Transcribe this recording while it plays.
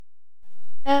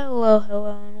Hello,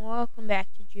 and welcome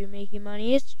back to Jude Making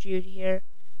Money. It's Jude here.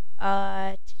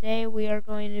 Today we are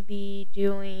going to be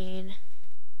doing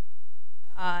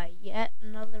yet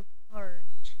another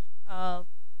part of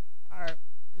our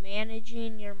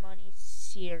Managing Your Money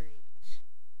series.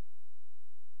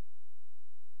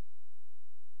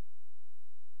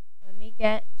 Let me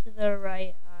get to the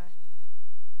right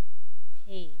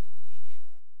page.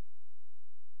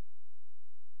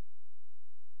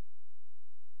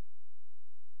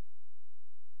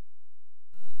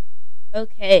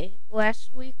 Okay,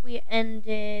 last week we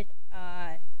ended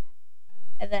at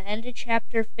the end of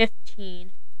chapter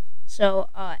 15. So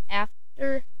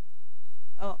after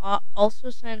also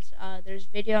since there's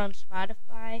video on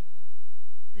Spotify,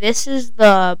 this is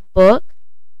the book.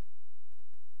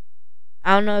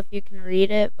 I don't know if you can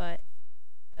read it, but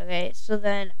okay. So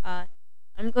then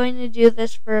I'm going to do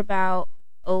this for about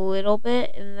a little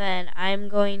bit, and then I'm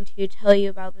going to tell you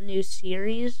about the new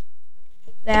series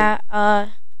that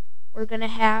we're going to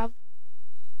have.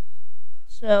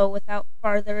 So without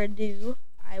further ado,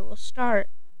 I will start.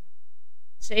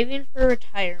 Saving for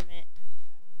retirement.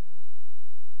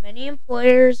 Many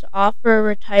employers offer a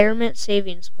retirement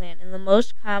savings plan, and the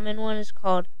most common one is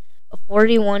called a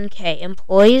 401k.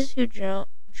 Employees who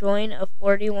join a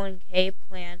 401k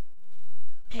plan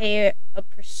pay a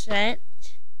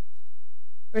percentage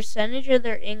of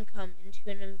their income into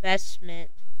an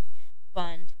investment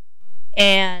fund,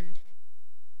 and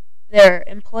their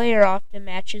employer often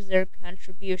matches their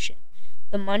contribution.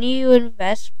 The money you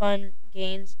invest fund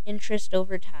gains interest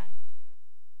over time.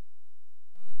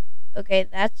 Okay,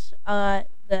 that's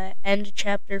the end of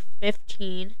chapter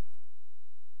 15.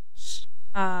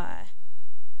 Uh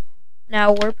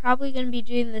Now we're probably going to be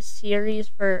doing this series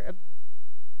for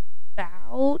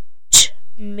about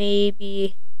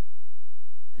maybe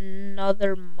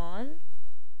another month.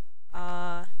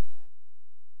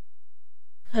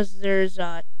 Because there's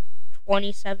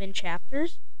 27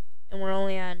 chapters, and we're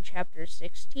only on chapter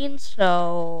 16,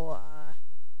 so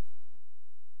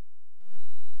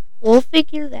we'll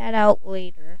figure that out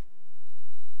later.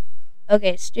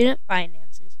 Okay, student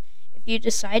finances. If you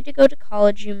decide to go to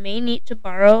college, you may need to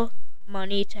borrow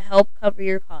money to help cover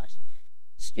your costs.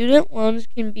 Student loans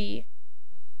can be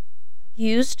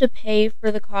used to pay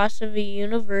for the cost of a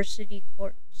university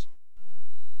course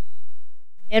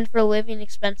and for living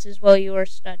expenses while you are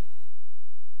studying.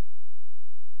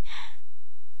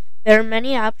 There are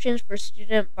many options for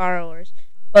student borrowers,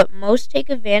 but most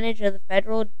take advantage of the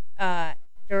federal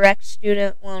direct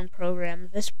student loan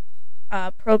program. This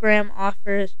program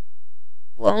offers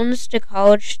loans to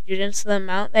college students. The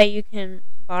amount that you can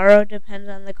borrow depends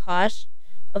on the cost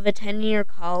of attending your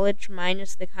college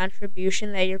minus the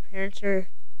contribution that your parents or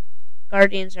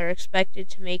guardians are expected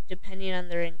to make depending on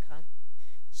their income.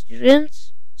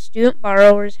 Student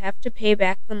borrowers have to pay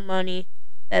back the money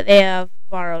that they have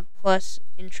borrowed plus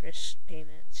interest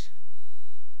payments.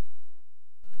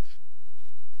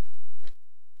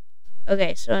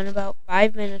 Okay, so in about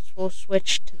 5 minutes we'll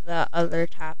switch to the other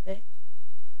topic.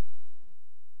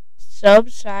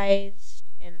 Subsidized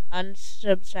and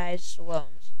unsubsidized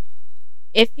loans.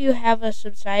 If you have a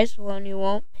subsidized loan, you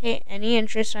won't pay any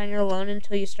interest on your loan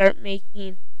until you start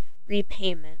making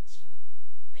repayments,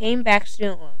 paying back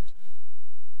student loans.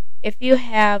 If you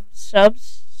have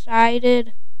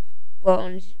subsidized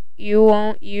loans, you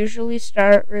won't usually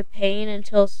start repaying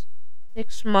until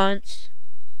 6 months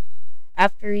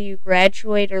after you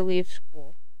graduate or leave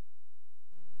school.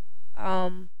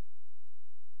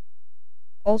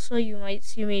 Also, you might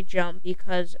see me jump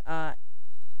because I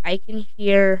can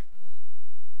hear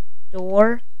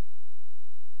door,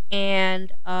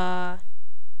 and I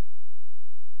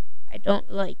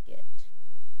don't like it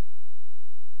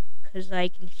because I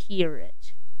can hear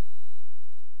it.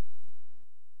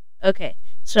 Okay,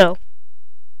 so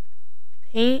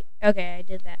Okay, I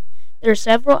did that. There are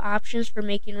several options for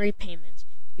making repayments.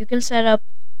 You can set up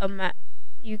a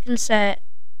you can set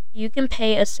you can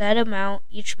pay a set amount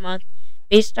each month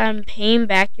based on paying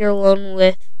back your loan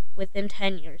within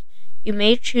 10 years. You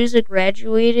may choose a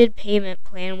graduated payment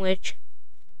plan, which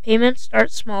payments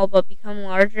start small but become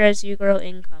larger as you grow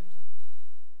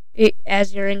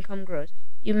as your income grows.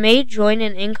 You may join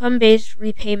an income-based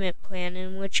repayment plan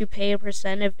in which you pay a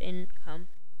percent of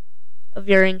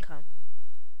your income.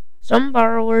 Some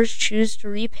borrowers choose to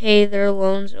repay their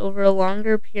loans over a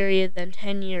longer period than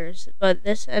 10 years, but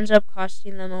this ends up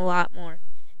costing them a lot more,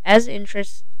 as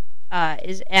interest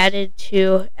is added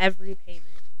to every payment.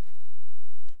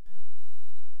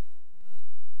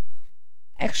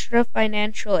 Extra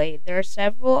financial aid. There are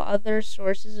several other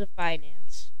sources of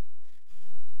finance.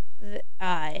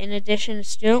 in addition to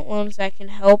student loans that can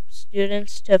help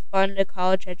students to fund a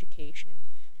college education.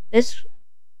 This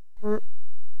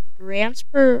grants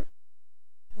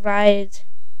provides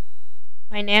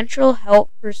financial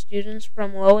help for students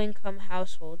from low-income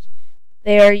households.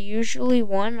 They are usually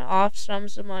one-off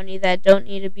sums of money that don't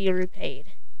need to be repaid.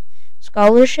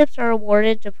 Scholarships are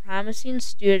awarded to promising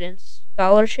students.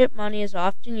 Scholarship money is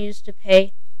often used to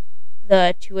pay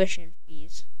the tuition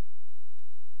fees.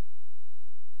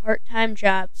 Part-time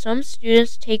job. Some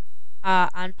students take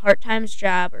on part-time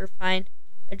job or find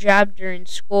a job during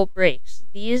school breaks.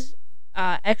 These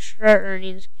extra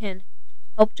earnings can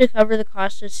help to cover the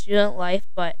cost of student life,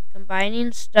 but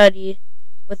combining study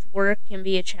with work can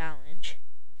be a challenge.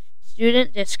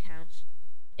 Student discounts.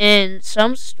 In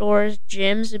some stores,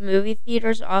 gyms, and movie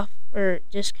theaters offer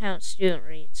discount student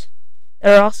rates.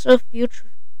 There are also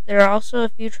a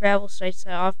few travel sites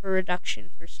that offer reduction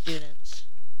for students.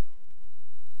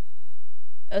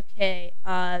 Okay,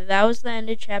 that was the end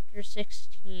of chapter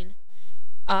 16.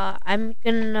 I'm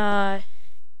gonna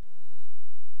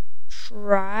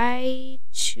try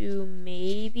to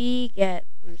maybe get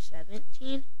through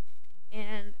 17,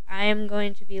 and I am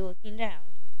going to be looking down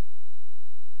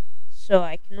so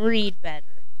I can read better.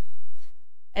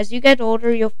 As you get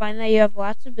older, you'll find that you have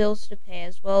lots of bills to pay,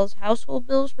 as well as household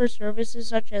bills for services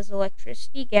such as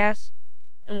electricity, gas,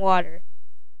 and water.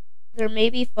 There may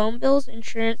be phone bills,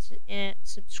 insurance, and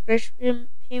subscription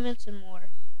payments, and more.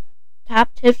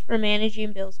 Top tips for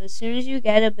managing bills. As soon as you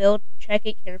get a bill, check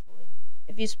it carefully.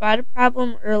 If you spot a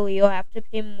problem early, you'll have to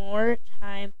pay more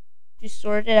time to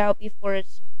sort it out before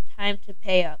it's time to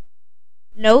pay up.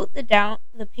 Note the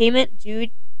payment due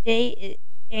date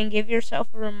and give yourself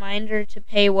a reminder to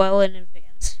pay well in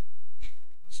advance.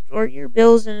 Store your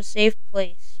bills in a safe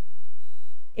place.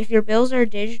 If your bills are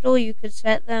digital, you could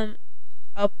set up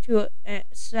a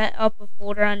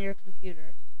folder on your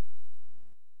computer.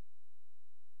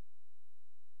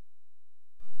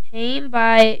 Paying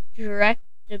by direct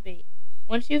debit.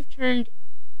 Once you've turned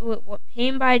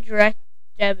Paying by direct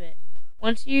debit.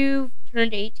 Once you've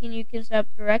turned 18, you can set up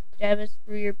direct debits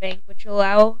through your bank, which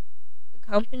allow a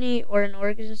company or an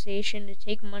organization to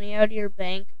take money out of your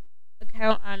bank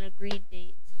account on agreed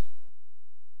dates.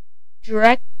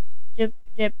 Direct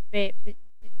debit,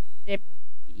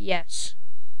 yes,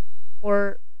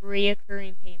 or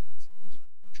reoccurring payments.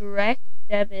 Direct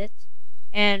debits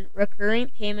and recurring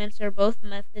payments are both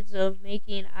methods of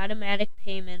making automatic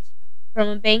payments from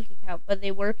a bank account, but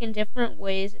they work in different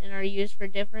ways and are used for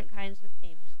different kinds of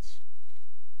payments.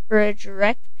 For a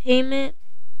direct payment,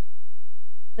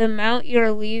 the amount you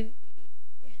are leaving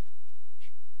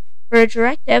For a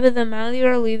direct debit, the amount you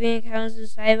are leaving account is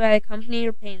decided by the company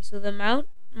you're paying, so the amount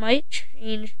might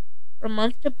change from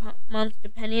month to month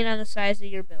depending on the size of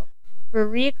your bill. For a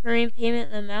recurring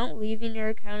payment, the amount leaving your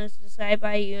account is decided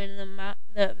by you, and the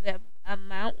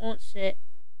amount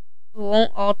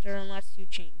won't alter unless you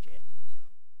change it.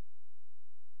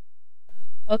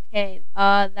 Okay,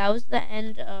 that was the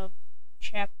end of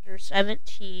chapter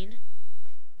 17.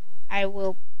 I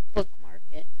will bookmark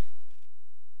it.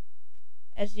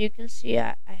 As you can see,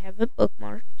 I have it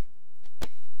bookmarked.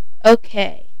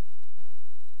 Okay.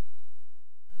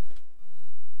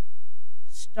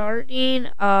 Starting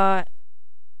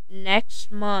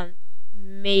next month,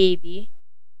 maybe.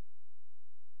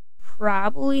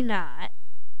 Probably not,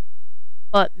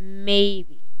 but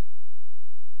maybe.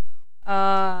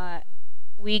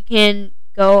 We can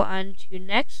go on to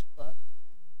next book,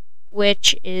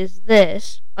 which is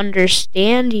this,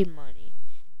 Understanding Money,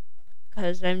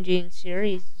 because I'm doing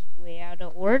series way out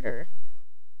of order.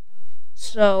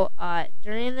 So,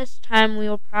 during this time, we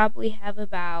will probably have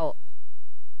about,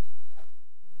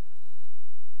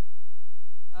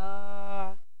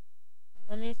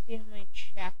 let me see how many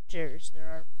chapters there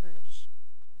are first.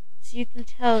 So you can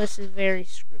tell this is very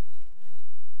scripted.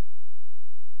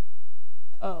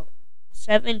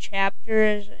 7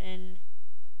 chapters and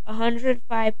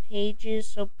 105 pages,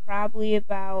 so probably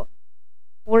about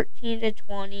 14 to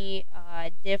 20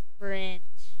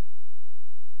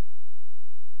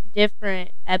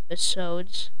 different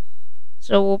episodes.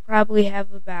 So we'll probably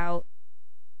have about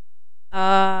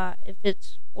if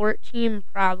it's 14,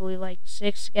 probably like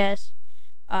 6 guests.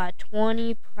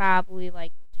 20, probably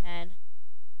like 10.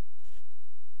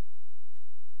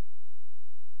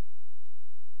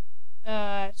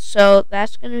 So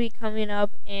that's going to be coming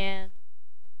up, and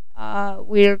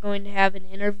we're going to have an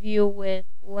interview with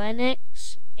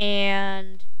Lennox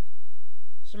and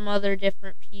some other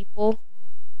different people.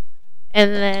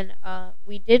 And then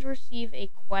we did receive a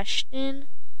question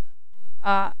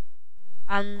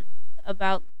on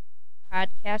about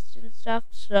podcasts and stuff,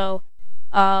 so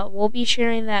We'll be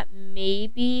sharing that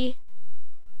maybe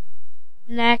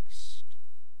next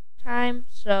time.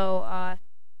 So,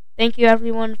 thank you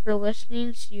everyone for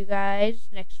listening. See you guys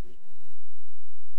next week.